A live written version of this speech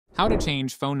How to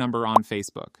change phone number on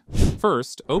Facebook.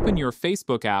 First, open your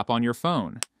Facebook app on your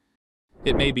phone.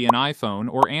 It may be an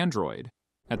iPhone or Android.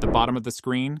 At the bottom of the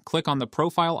screen, click on the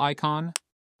profile icon.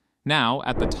 Now,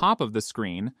 at the top of the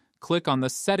screen, click on the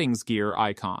Settings gear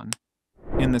icon.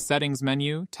 In the Settings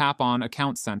menu, tap on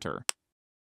Account Center.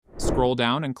 Scroll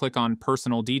down and click on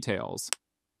Personal Details.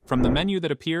 From the menu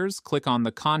that appears, click on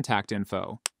the Contact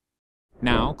Info.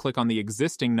 Now, click on the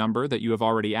existing number that you have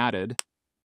already added.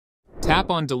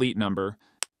 Tap on Delete Number.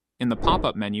 In the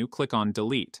pop-up menu, click on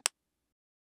Delete.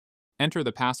 Enter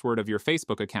the password of your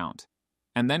Facebook account,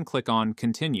 and then click on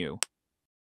Continue.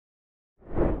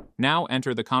 Now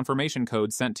enter the confirmation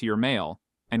code sent to your mail,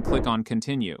 and click on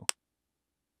Continue.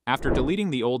 After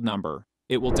deleting the old number,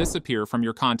 it will disappear from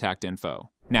your contact info.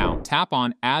 Now, tap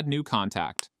on Add New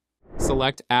Contact.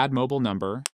 Select Add Mobile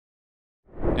Number,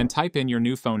 and type in your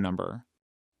new phone number.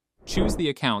 Choose the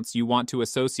accounts you want to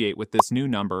associate with this new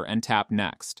number and tap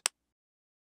Next.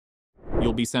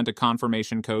 You'll be sent a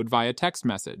confirmation code via text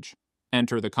message.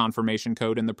 Enter the confirmation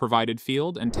code in the provided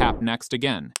field and tap Next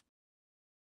again.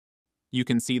 You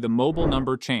can see the mobile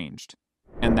number changed.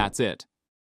 And that's it.